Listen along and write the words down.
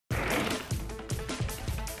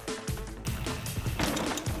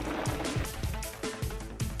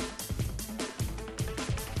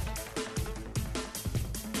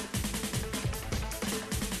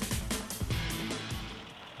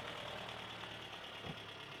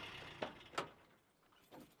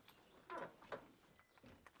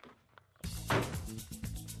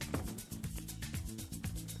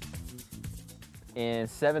In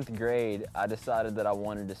 7th grade, I decided that I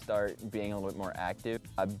wanted to start being a little bit more active.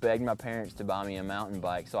 I begged my parents to buy me a mountain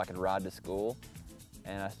bike so I could ride to school.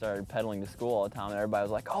 And I started pedaling to school all the time, and everybody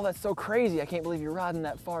was like, "Oh, that's so crazy. I can't believe you're riding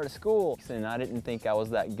that far to school." And I didn't think I was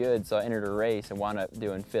that good, so I entered a race and wound up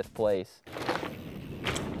doing 5th place.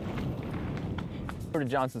 Over to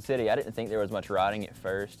Johnson City, I didn't think there was much riding at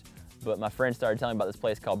first, but my friend started telling me about this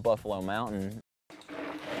place called Buffalo Mountain.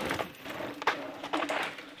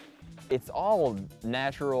 It's all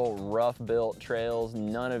natural, rough-built trails.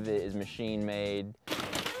 None of it is machine-made.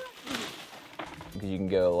 Because you can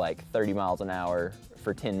go like 30 miles an hour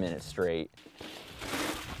for 10 minutes straight.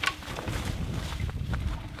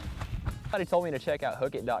 Somebody told me to check out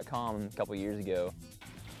hookit.com a couple years ago.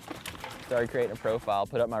 Started creating a profile,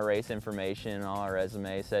 put up my race information on my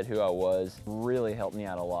resume, said who I was. Really helped me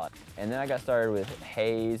out a lot. And then I got started with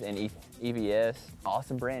Hayes and EVS.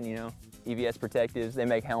 Awesome brand, you know. EVS Protectives, they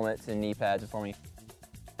make helmets and knee pads for me.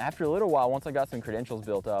 After a little while, once I got some credentials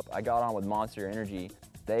built up, I got on with Monster Energy.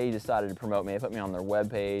 They decided to promote me. They put me on their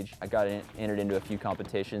webpage. I got entered into a few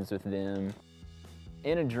competitions with them.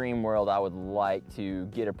 In a dream world, I would like to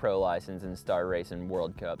get a pro license and start racing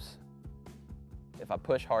World Cups. If I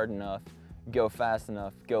push hard enough, go fast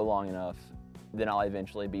enough, go long enough, then I'll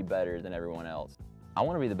eventually be better than everyone else. I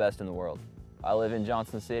want to be the best in the world. I live in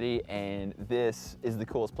Johnson City, and this is the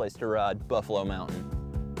coolest place to ride, Buffalo Mountain.